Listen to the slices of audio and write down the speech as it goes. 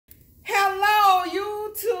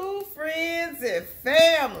Listen,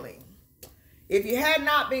 family, if you had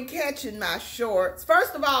not been catching my shorts,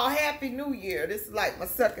 first of all, Happy New Year. This is like my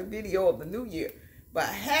second video of the new year. But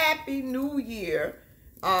Happy New Year.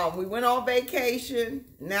 We went on vacation.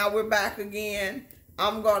 Now we're back again.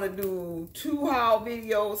 I'm going to do 2 haul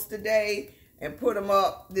videos today and put them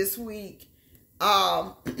up this week.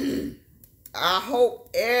 I hope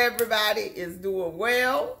everybody is doing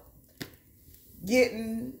well.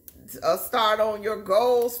 Getting a start on your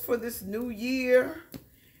goals for this new year.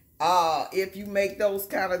 If you make those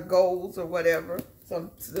kind of goals or whatever.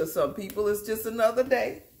 Some people it's just another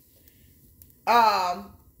day. I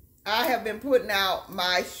have been putting out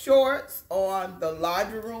my shorts on the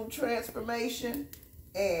laundry room transformation.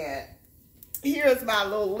 And here's my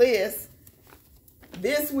little list.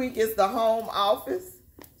 This week is the home office.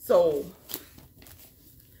 So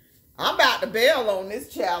I'm about to bail on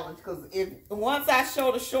this challenge because once I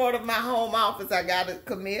show the short of my home office, I got to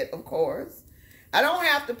commit, of course. I don't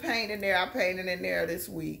have to paint in there. I painted in there this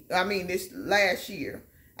last year.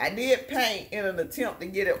 I did paint in an attempt to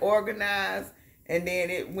get it organized, and then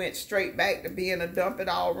it went straight back to being a dump it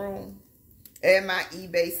all room and my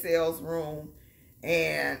eBay sales room.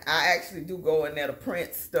 And I actually do go in there to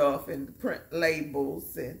print stuff and print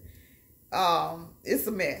labels, and it's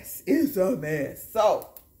a mess. It's a mess. So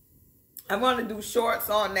I'm going to do shorts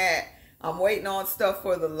on that. I'm waiting on stuff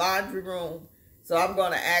for the laundry room. So I'm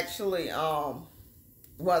going to actually,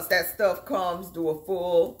 once that stuff comes, do a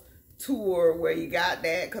full tour where you got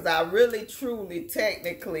that. Because I really, truly,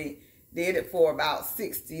 technically did it for about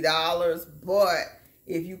 $60. But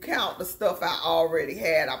if you count the stuff I already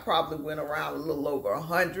had, I probably went around a little over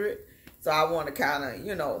 $100. So I want to kind of,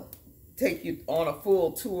 you know, take you on a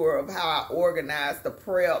full tour of how I organize the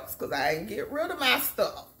preps. Because I didn't get rid of my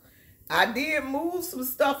stuff. I did move some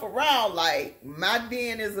stuff around, like my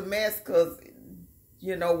den is a mess because,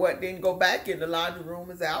 you know what, didn't go back in the laundry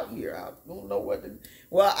room is out here. I don't know what to,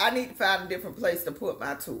 well, I need to find a different place to put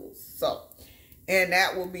my tools. So, and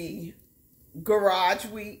that will be garage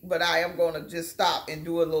week, but I am going to just stop and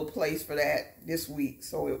do a little place for that this week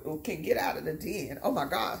so it can get out of the den. Oh my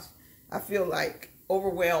gosh, I feel like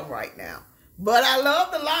overwhelmed right now. But I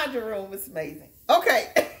love the laundry room. It's amazing.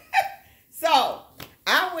 Okay, so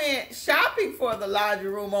I went shopping for the laundry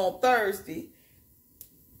room on Thursday.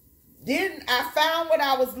 I found what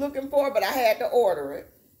I was looking for, but I had to order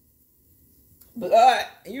it. But,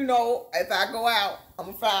 you know, if I go out, I'm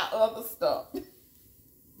going to find other stuff.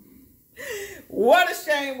 What a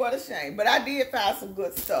shame, what a shame. But I did find some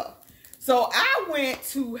good stuff. So I went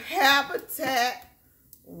to Habitat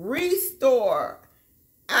Restore.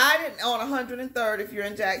 On 103rd if you're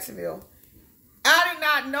in Jacksonville. I did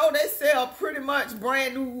not know they sell pretty much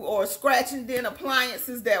brand new or scratch and dent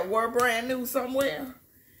appliances that were brand new somewhere.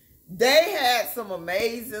 They had some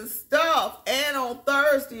amazing stuff. And on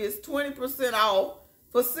Thursday, it's 20% off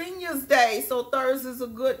for Seniors Day. So Thursday's a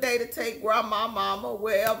good day to take grandma, mama,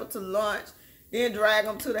 wherever to lunch. Then drag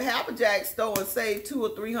them to the Happy store and save $200 or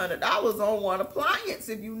 $300 on one appliance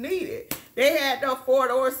if you need it. They had the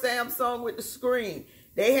 4-door Samsung with the screen.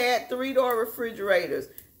 They had 3-door refrigerators.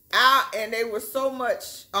 And they were so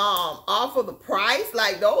much off of the price.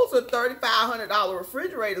 Like those are $3,500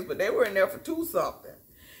 refrigerators, but they were in there for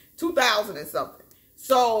 $2,000 and something.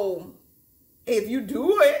 So if you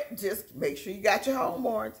do it, just make sure you got your home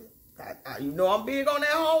warranty. You know I'm big on that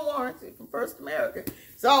home warranty from First American.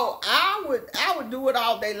 So I would do it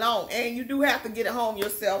all day long. And you do have to get it home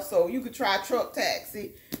yourself. So you could try truck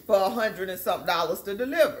taxi for $100 and something to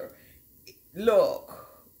deliver.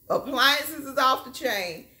 Look, appliances is off the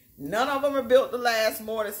chain. None of them are built to last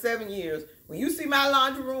more than 7 years. When you see my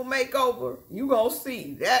laundry room makeover, you gonna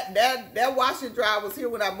see that washer and dryer was here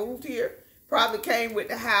when I moved here. Probably came with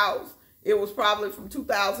the house. It was probably from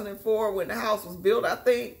 2004 when the house was built, I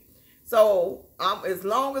think. So as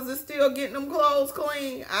long as it's still getting them clothes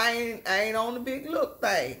clean, I ain't on the big look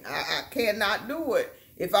thing. I cannot do it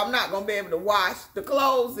if I'm not gonna be able to wash the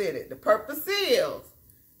clothes in it. The purpose is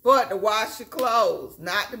for it to wash your clothes,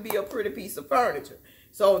 not to be a pretty piece of furniture.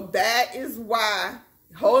 So that is why,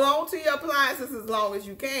 hold on to your appliances as long as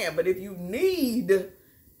you can. But if you need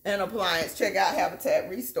an appliance, check out Habitat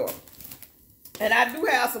Restore. And I do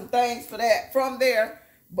have some things for that from there,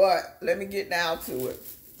 but let me get down to it.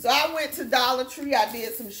 So I went to Dollar Tree. I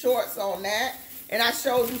did some shorts on that. And I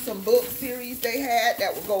showed you some book series they had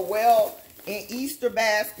that would go well in Easter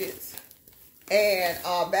baskets and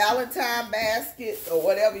Valentine baskets or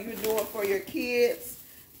whatever you're doing for your kids.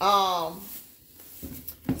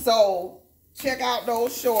 So check out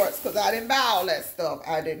those shorts because I didn't buy all that stuff.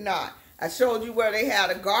 I did not. I showed you where they had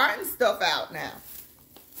the garden stuff out now.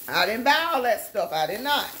 I didn't buy all that stuff. I did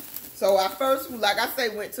not. So I first, like I say,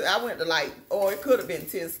 I went to like, or it could have been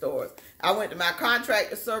 10 stores. I went to my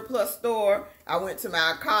contractor surplus store. I went to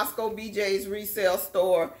my Costco BJ's resale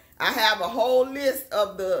store. I have a whole list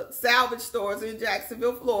of the salvage stores in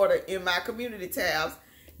Jacksonville, Florida in my community tabs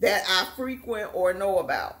that I frequent or know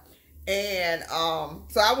about. And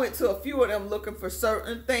so I went to a few of them looking for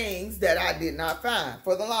certain things that I did not find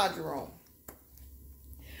for the laundry room.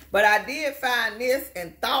 But I did find this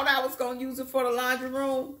and thought I was going to use it for the laundry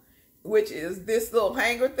room, which is this little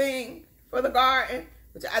hanger thing for the garden,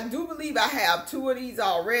 which I do believe I have 2 of these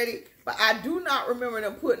already, but I do not remember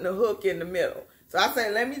them putting a hook in the middle. So I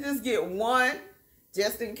say, let me just get one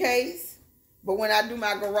just in case. But when I do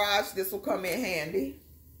my garage, this will come in handy.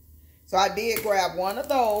 So I did grab one of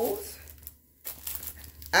those.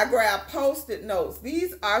 I grabbed Post-it notes.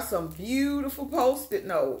 These are some beautiful Post-it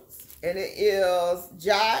notes. And it is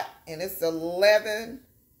Jot, and it's 11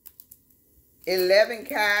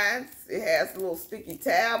 kinds. It has little sticky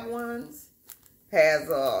tab ones. Has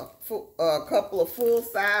a couple of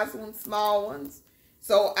full-size ones, small ones.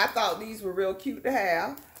 So I thought these were real cute to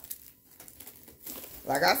have.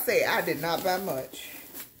 Like I said, I did not buy much.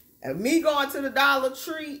 And me going to the Dollar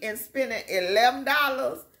Tree and spending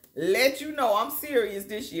 $11, let you know I'm serious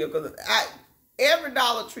this year. Because every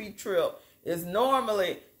Dollar Tree trip is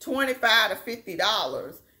normally $25 to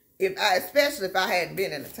 $50. Especially if I hadn't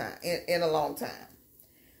been in a long time.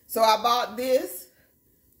 So I bought this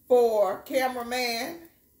for cameraman,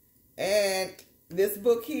 and this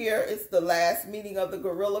book here is The Last Meeting of the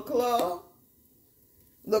Gorilla Club.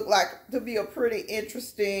 Looked like to be a pretty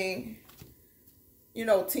interesting,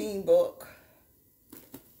 teen book.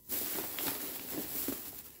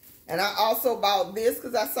 And I also bought this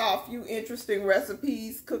because I saw a few interesting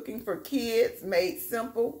recipes, cooking for kids, made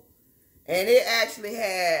simple. And it actually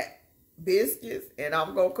had biscuits, and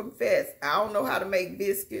I'm going to confess, I don't know how to make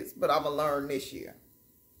biscuits, but I'm going to learn this year.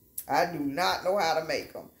 I do not know how to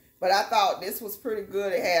make them. But I thought this was pretty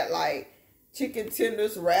good. It had like chicken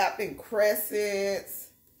tenders wrapped in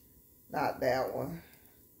crescents. Not that one.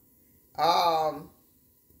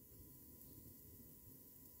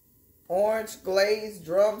 Orange glazed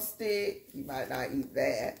drumstick. You might not eat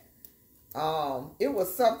that. It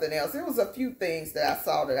was something else. It was a few things that I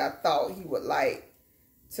saw that I thought he would like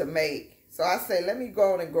to make. So I say, let me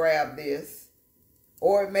go on and grab this.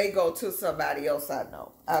 Or it may go to somebody else I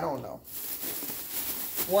know. I don't know.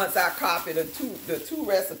 Once I copy the two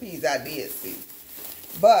recipes I did see.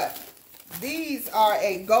 But these are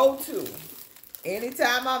a go-to.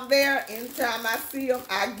 Anytime I'm there, anytime I see them,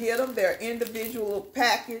 I get them. They're individual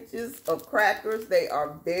packages of crackers. They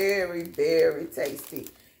are very, very tasty.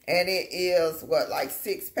 And it is, what, like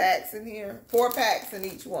 6 packs in here? 4 packs in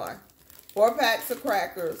each one. 4 packs of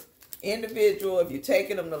crackers, individual. If you're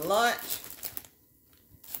taking them to lunch,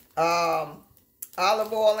 olive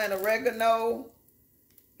oil and oregano,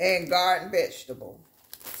 and garden vegetable.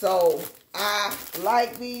 So I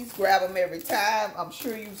like these. Grab them every time. I'm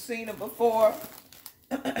sure you've seen them before.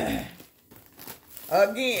 Again,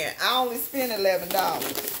 I only spent $11.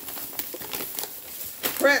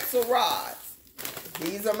 Pretzel rods.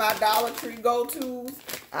 These are my Dollar Tree go-tos.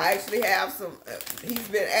 I actually have some. He's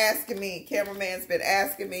been asking me, cameraman's been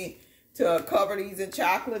asking me to cover these in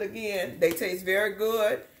chocolate again. They taste very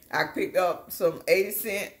good. I picked up some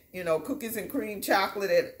 80-cent, cookies and cream chocolate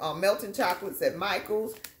at melting chocolates at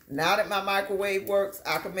Michael's. Now that my microwave works,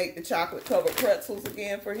 I can make the chocolate covered pretzels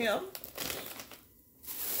again for him.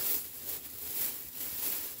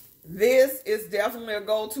 This is definitely a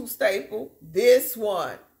go-to staple. This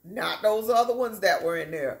one, not those other ones that were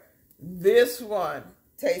in there. This one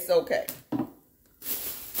tastes okay.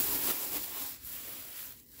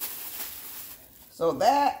 So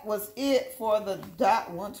that was it for the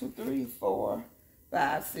 1, 2, 3, 4,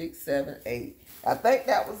 5, 6, 7, 8. I think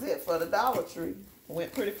that was it for the Dollar Tree.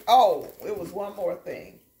 Went pretty. Oh, it was one more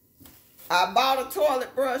thing. I bought a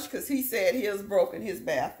toilet brush because he said his broke in his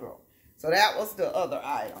bathroom. So that was the other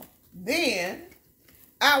item. Then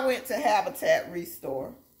I went to Habitat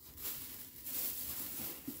Restore.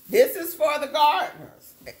 This is for the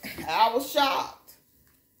gardeners. I was shocked.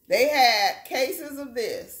 They had cases of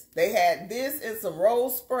this. They had this and some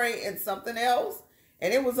rose spray and something else.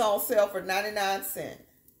 And it was on sale for 99 cents.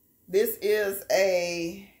 This is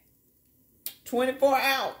a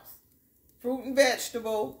 24-ounce fruit and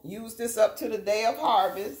vegetable. Use this up to the day of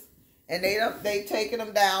harvest. And they've taken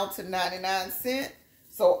them down to 99 cents.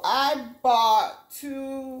 So I bought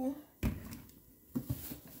 3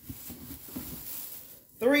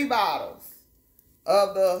 bottles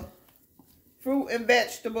of the fruit and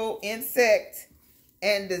vegetable insect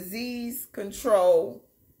and disease control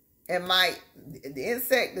and mite, the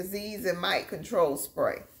insect disease and mite control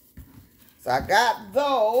spray. So I got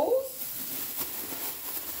those.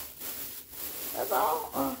 That's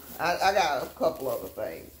all. I got a couple other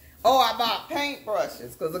things. Oh, I bought paint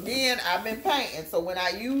brushes because, again, I've been painting. So when I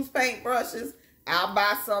use paint brushes, I'll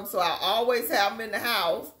buy some. So I always have them in the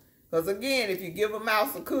house. Because, again, if you give a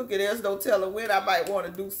mouse a cookie, there's no telling when I might want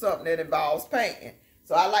to do something that involves painting.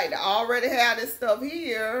 So I like to already have this stuff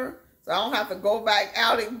here so I don't have to go back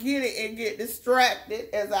out and get it and get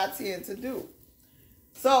distracted as I tend to do.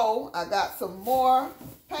 So I got some more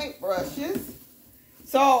paint brushes.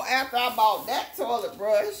 So after I bought that toilet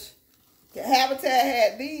brush, Habitat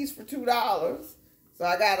had these for $2. So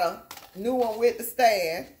I got a new one with the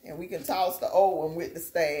stand, and we can toss the old one with the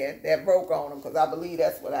stand that broke on them because I believe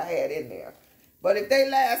that's what I had in there. But if they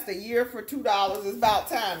last a year for $2, it's about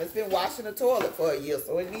time. It's been washing the toilet for a year,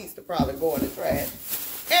 so it needs to probably go in the trash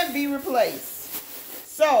and be replaced.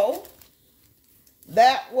 So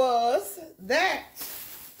that was that.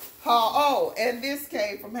 Oh, and this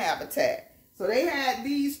came from Habitat. So they had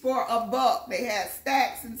these for $1. They had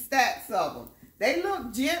stacks and stacks of them. They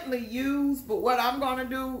look gently used, but what I'm going to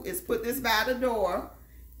do is put this by the door.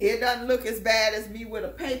 It doesn't look as bad as me with a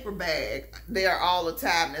paper bag there all the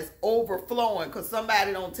time that's overflowing because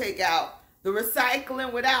somebody don't take out the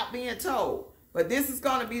recycling without being told. But this is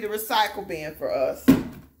going to be the recycle bin for us.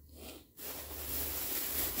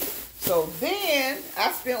 So then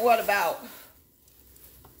I spent, what, about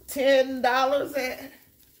 $10 at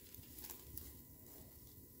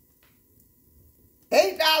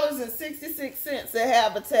 $8.66 at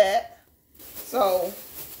Habitat. So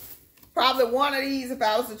probably one of these, if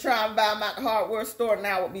I was to try and buy them at the hardware store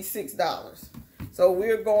now, would be $6. So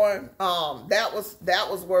we're going, that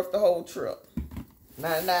was worth the whole trip.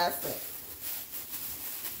 99 cents.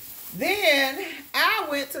 Then I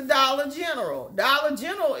went to Dollar General. Dollar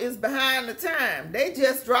General is behind the time. They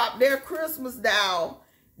just dropped their Christmas down.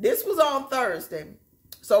 This was on Thursday.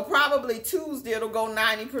 So probably Tuesday it'll go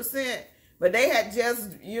 90%. But they had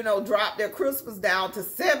just, you know, dropped their Christmas down to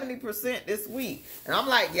 70% this week. And I'm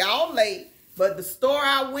like, y'all late. But the store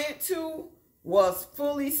I went to was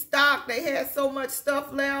fully stocked. They had so much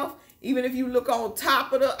stuff left. Even if you look on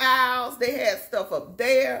top of the aisles, they had stuff up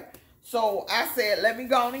there. So I said, let me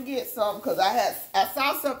go on and get some because I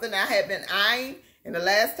saw something I had been eyeing. And the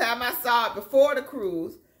last time I saw it before the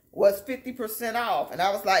cruise was 50% off. And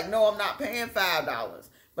I was like, no, I'm not paying $5.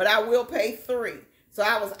 But I will pay $3. So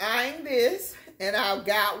I was eyeing this, and I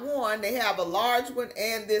got one. They have a large one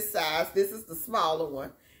and this size. This is the smaller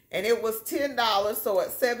one. And it was $10, so at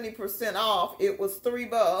 70% off, it was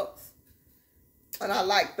 $3. And I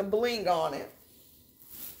like the bling on it.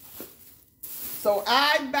 So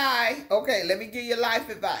I buy, okay, let me give you life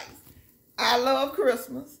advice. I love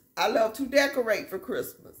Christmas. I love to decorate for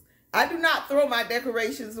Christmas. I do not throw my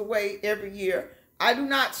decorations away every year. I do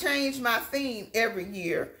not change my theme every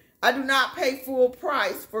year. I do not pay full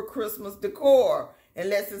price for Christmas decor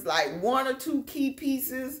unless it's like one or two key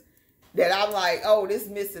pieces that I'm like, oh, this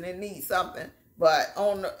missing and needs something. But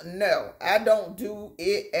no, I don't do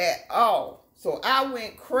it at all. So I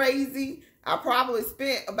went crazy. I probably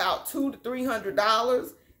spent about $200 to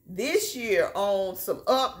 $300 this year on some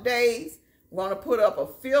updates. I'm going to put up a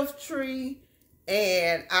 5th tree,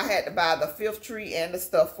 and I had to buy the 5th tree and the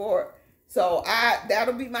stuff for it. So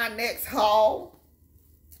that'll be my next haul.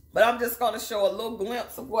 But I'm just going to show a little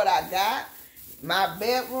glimpse of what I got. My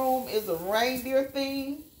bedroom is a reindeer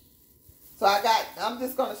theme. So I'm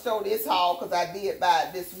just going to show this haul because I did buy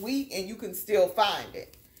it this week and you can still find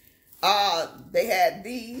it. They had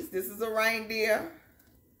these. This is a reindeer.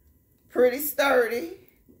 Pretty sturdy.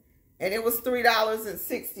 And it was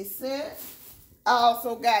 $3.60. I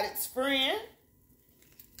also got its friend.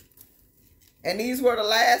 And these were the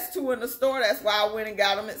last two in the store. That's why I went and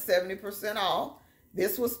got them at 70% off.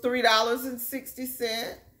 This was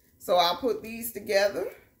 $3.60. So I'll put these together.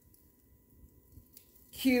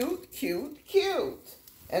 Cute, cute, cute.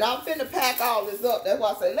 And I'm finna pack all this up. That's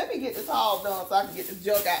why I say, let me get this all done so I can get the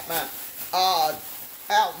junk out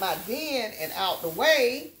my den and out the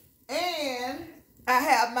way. And I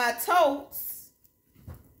have my totes.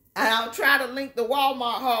 And I'll try to link the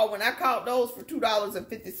Walmart haul when I caught those for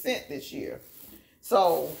 $2.50 this year.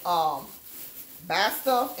 So, buy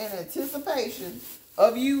stuff in anticipation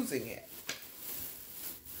of using it.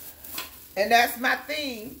 And that's my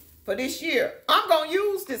theme for this year. I'm going to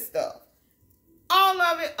use this stuff. All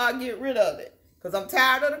of it, I'll get rid of it. Because I'm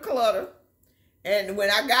tired of the clutter. And when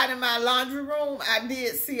I got in my laundry room, I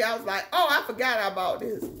did see, I was like, oh, I forgot I bought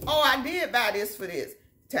this. Oh, I did buy this for this.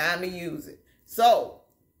 Time to use it. So,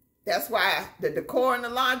 That's why the decor in the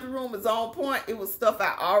laundry room is on point. It was stuff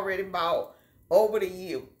I already bought over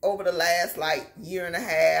the last like year and a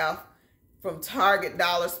half from Target,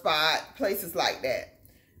 Dollar Spot, places like that.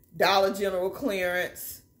 Dollar General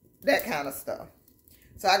clearance, that kind of stuff.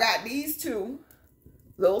 So I got these two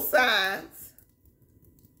little signs.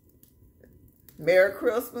 Merry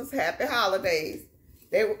Christmas, Happy Holidays.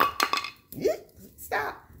 They were, yeah,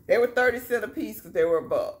 stop. They were 30 cents a piece because they were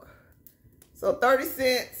 $1. So 30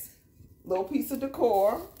 cents, little piece of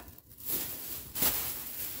decor.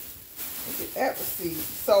 Look at that receipt.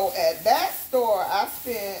 So at that store, I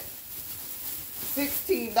spent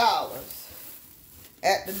 $16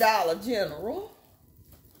 at the Dollar General.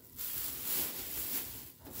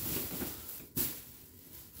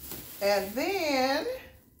 And then,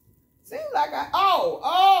 seems like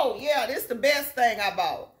oh, yeah, this is the best thing I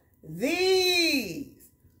bought. These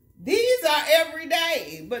are every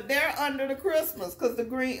day, but they're under the Christmas because the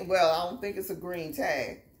green, well, I don't think it's a green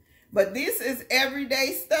tag. But this is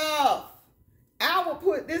everyday stuff. I will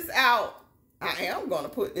put this out. I am going to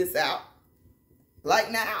put this out like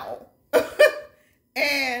now.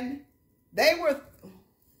 And this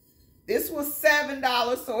was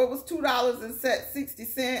 $7, so it was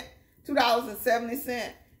 $2.60,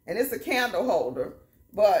 $2.70. And it's a candle holder,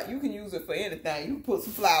 but you can use it for anything. You can put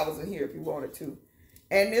some flowers in here if you wanted to.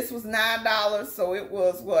 And this was $9, so it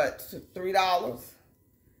was what, $3?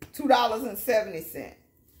 $2.70.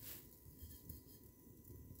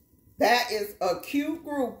 That is a cute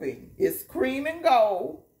grouping. It's cream and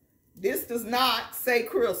gold. This does not say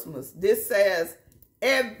Christmas. This says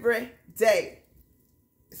every day.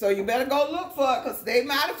 So you better go look for it because they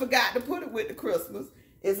might have forgot to put it with the Christmas.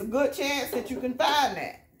 It's a good chance that you can find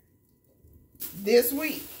that this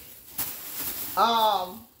week.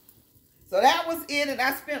 So that was it, and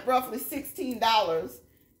I spent roughly $16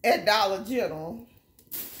 at Dollar General.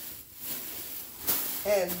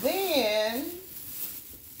 And then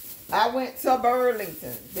I went to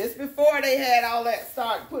Burlington. This before they had all that,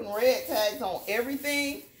 start putting red tags on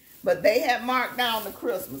everything, but they had marked down the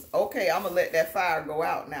Christmas. Okay, I'm going to let that fire go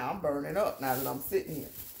out now. I'm burning up now that I'm sitting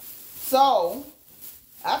here. So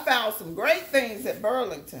I found some great things at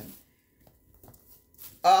Burlington.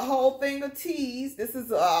 A whole thing of teas. This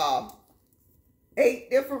is 8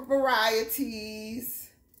 different varieties.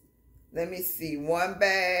 Let me see. One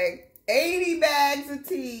bag. 80 bags of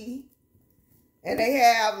tea. And they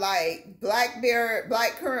have like blackberry,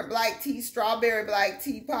 blackcurrant black tea, strawberry black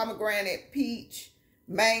tea, pomegranate, peach,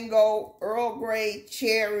 mango, Earl Grey,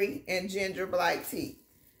 cherry, and ginger black tea.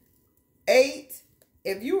 8.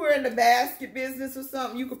 If you were in the basket business or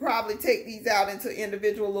something, you could probably take these out into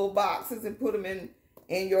individual little boxes and put them in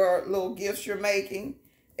your little gifts you're making.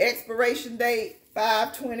 Expiration date,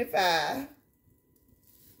 5/25,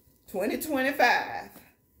 2025.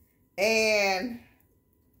 And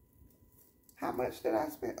how much did I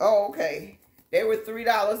spend? Oh, okay. They were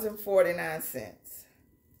 $3.49.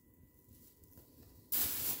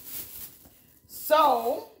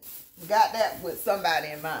 So, got that with somebody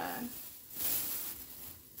in mind.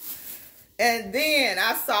 And then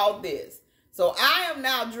I saw this. So I am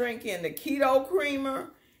now drinking the keto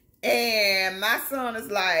creamer. And my son is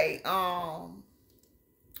like, Hoppo,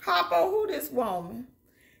 who this woman?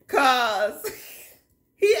 Because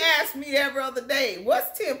he asked me every other day,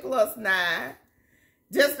 what's 10 plus 9?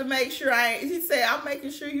 Just to make sure he said, I'm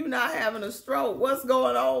making sure you're not having a stroke. What's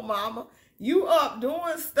going on, mama? You up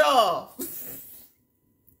doing stuff.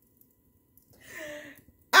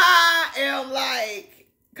 I am like,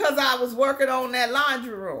 because I was working on that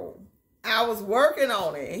laundry room. I was working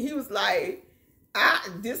on it. And he was like,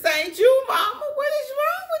 this ain't you, mama. What is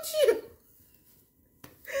wrong with you?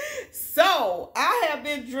 So, I have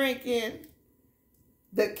been drinking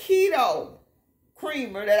the keto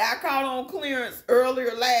creamer that I caught on clearance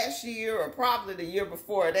earlier last year or probably the year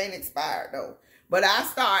before. It ain't expired, though. But I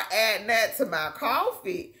start adding that to my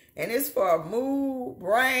coffee. And it's for mood,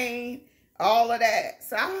 brain, all of that.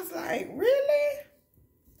 So, I was like, really?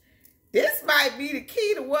 This might be the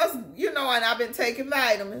key to what's, and I've been taking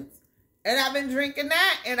vitamins. And I've been drinking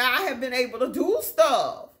that. And I have been able to do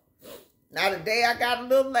stuff. Now, today I got a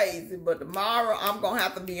little lazy. But tomorrow I'm going to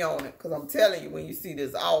have to be on it. Because I'm telling you, when you see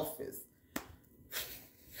this office,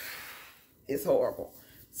 it's horrible.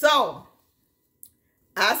 So,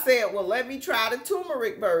 I said, well, let me try the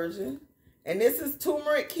turmeric version. And this is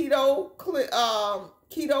turmeric keto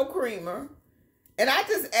creamer. And I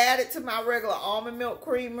just added to my regular almond milk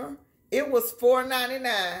creamer. It was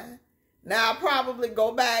 $4.99. Now, I'll probably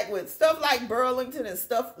go back with stuff like Burlington and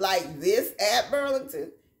stuff like this at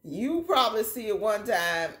Burlington. You probably see it one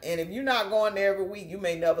time. And if you're not going there every week, you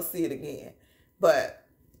may never see it again. But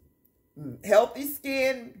healthy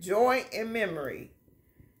skin, joint, and memory.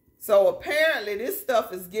 So apparently this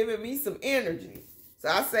stuff is giving me some energy. So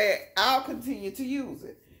I said I'll continue to use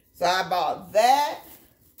it. So I bought that.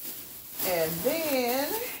 And then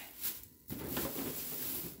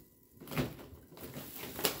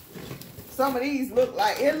some of these look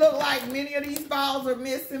like many of these balls are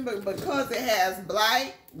missing, but because it has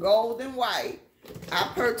black, gold, and white,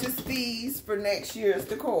 I purchased these for next year's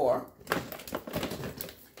decor.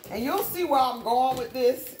 And you'll see where I'm going with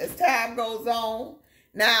this as time goes on.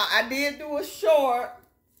 Now, I did do a short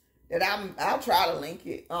that I'll try to link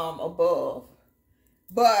it above.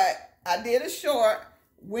 But I did a short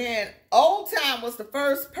when Old Time was the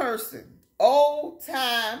first person. Old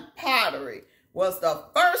Time Pottery was the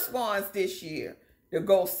first ones this year to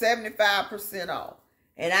go 75% off.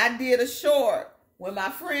 And I did a short when my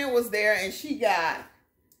friend was there and she got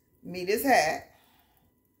me this hat.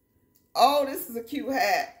 Oh, this is a cute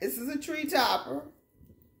hat. This is a tree topper.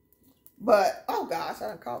 But, oh gosh, I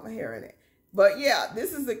done caught my hair in it. But yeah,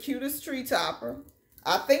 this is the cutest tree topper.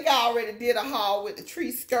 I think I already did a haul with the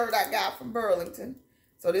tree skirt I got from Burlington.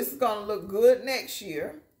 So this is going to look good next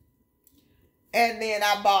year. And then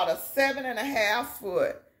I bought a 7.5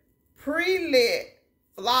 foot pre-lit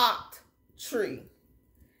flocked tree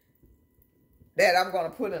that I'm going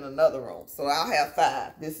to put in another room. So I'll have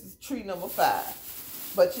 5. This is tree number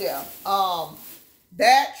 5. But yeah,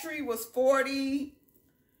 that tree was $42.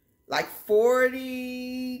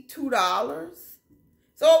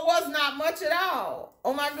 So it was not much at all.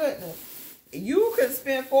 Oh my goodness. You could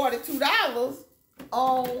spend $42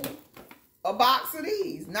 on a box of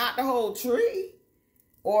these, not the whole tree,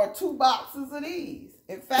 or 2 boxes of these.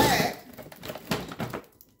 In fact,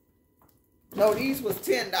 no, these was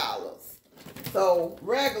 $10. So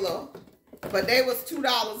regular, but they was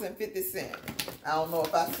 $2.50. I don't know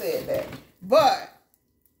if I said that. But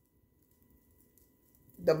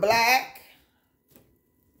the black,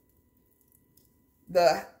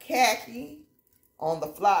 the khaki on the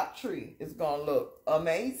flock tree is going to look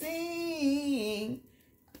amazing.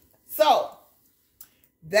 So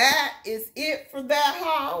that is it for that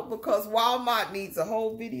haul, because Walmart needs a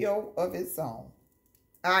whole video of its own.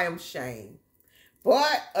 I am ashamed.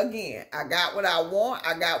 But again, I got what I want.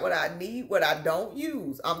 I got what I need. What I don't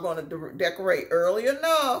use, I'm going to decorate early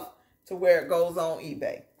enough to where it goes on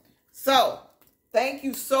eBay. So thank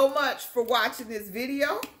you so much for watching this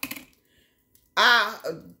video. I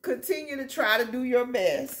continue to try to do your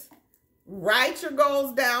best. Write your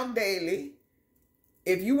goals down daily.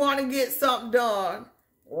 If you want to get something done,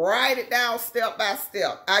 write it down step by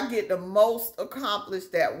step. I get the most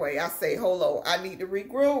accomplished that way. I say, hold on, I need to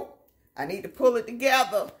regroup. I need to pull it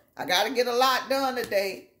together. I got to get a lot done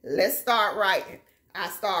today. Let's start writing. I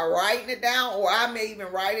start writing it down, or I may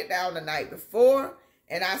even write it down the night before,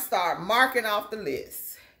 and I start marking off the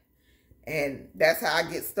list. And that's how I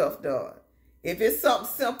get stuff done. If it's something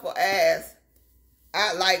simple as,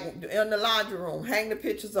 I like in the laundry room, hang the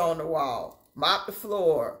pictures on the wall, mop the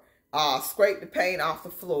floor, scrape the paint off the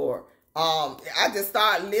floor. I just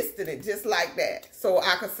start listing it just like that. So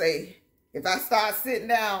I could say, if I start sitting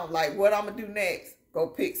down, like what I'm going to do next, go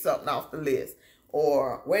pick something off the list.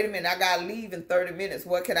 Or, wait a minute, I got to leave in 30 minutes.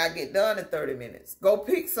 What can I get done in 30 minutes? Go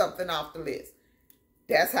pick something off the list.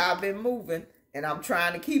 That's how I've been moving. And I'm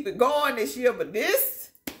trying to keep it going this year. But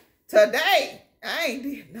today, I ain't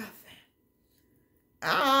did nothing.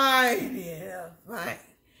 I ain't did nothing.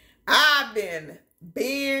 I've been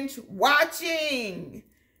binge watching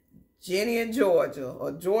Jenny and Georgia,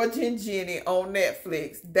 or Georgia and Jenny on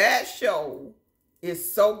Netflix. That show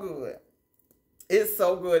is so good. It's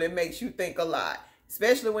so good. It makes you think a lot,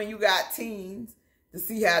 especially when you got teens, to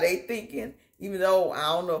see how they thinking. Even though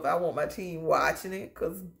I don't know if I want my teen watching it,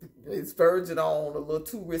 because it's verging on a little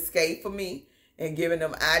too risque for me and giving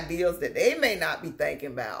them ideas that they may not be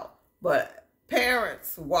thinking about. But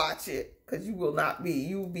parents, watch it, because you will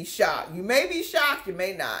be shocked. You may be shocked, you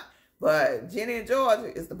may not. But Jenny and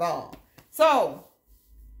Georgia is the bomb. So,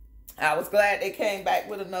 I was glad they came back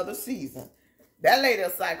with another season. That lady a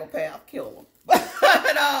psychopath killer. But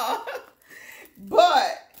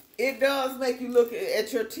it does make you look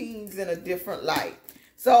at your teens in a different light.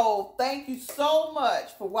 So, thank you so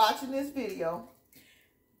much for watching this video.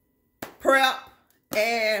 Prep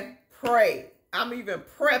and pray. I'm even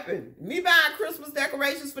prepping. Me buying Christmas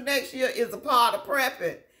decorations for next year is a part of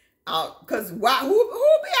prepping. Because who be out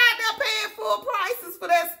there paying full prices for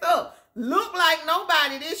that stuff? Look like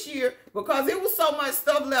nobody this year, because it was so much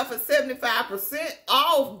stuff left at 75%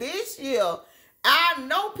 off this year. I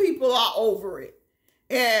know people are over it.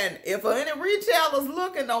 And if any retailers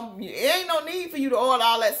looking, it ain't no need for you to order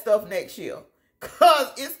all that stuff next year.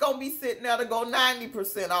 because it's going to be sitting there to go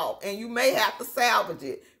 90% off, and you may have to salvage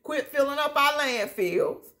it. Quit filling up our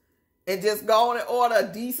landfills and just go on and order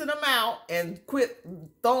a decent amount and quit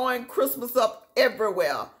throwing Christmas up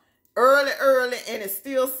everywhere. Early, and it's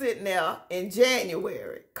still sitting there in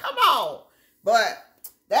January. Come on. But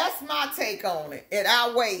that's my take on it. And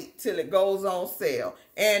I'll wait till it goes on sale.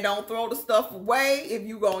 And don't throw the stuff away if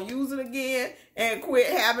you're going to use it again. And quit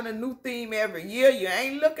having a new theme every year. You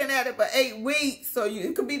ain't looking at it for 8 weeks. So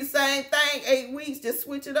it could be the same thing 8 weeks. Just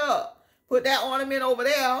switch it up. Put that ornament over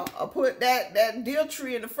there. Or put that deer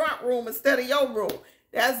tree in the front room instead of your room.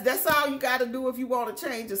 That's all you got to do if you want to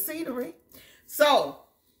change the scenery. So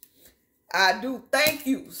I do thank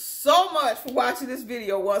you so much for watching this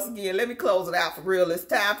video once again. Let me close it out for real. It's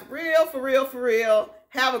time for real, for real, for real.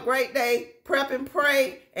 Have a great day. Prep and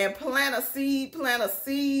pray and plant a seed, plant a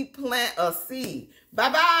seed, plant a seed.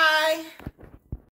 Bye-bye.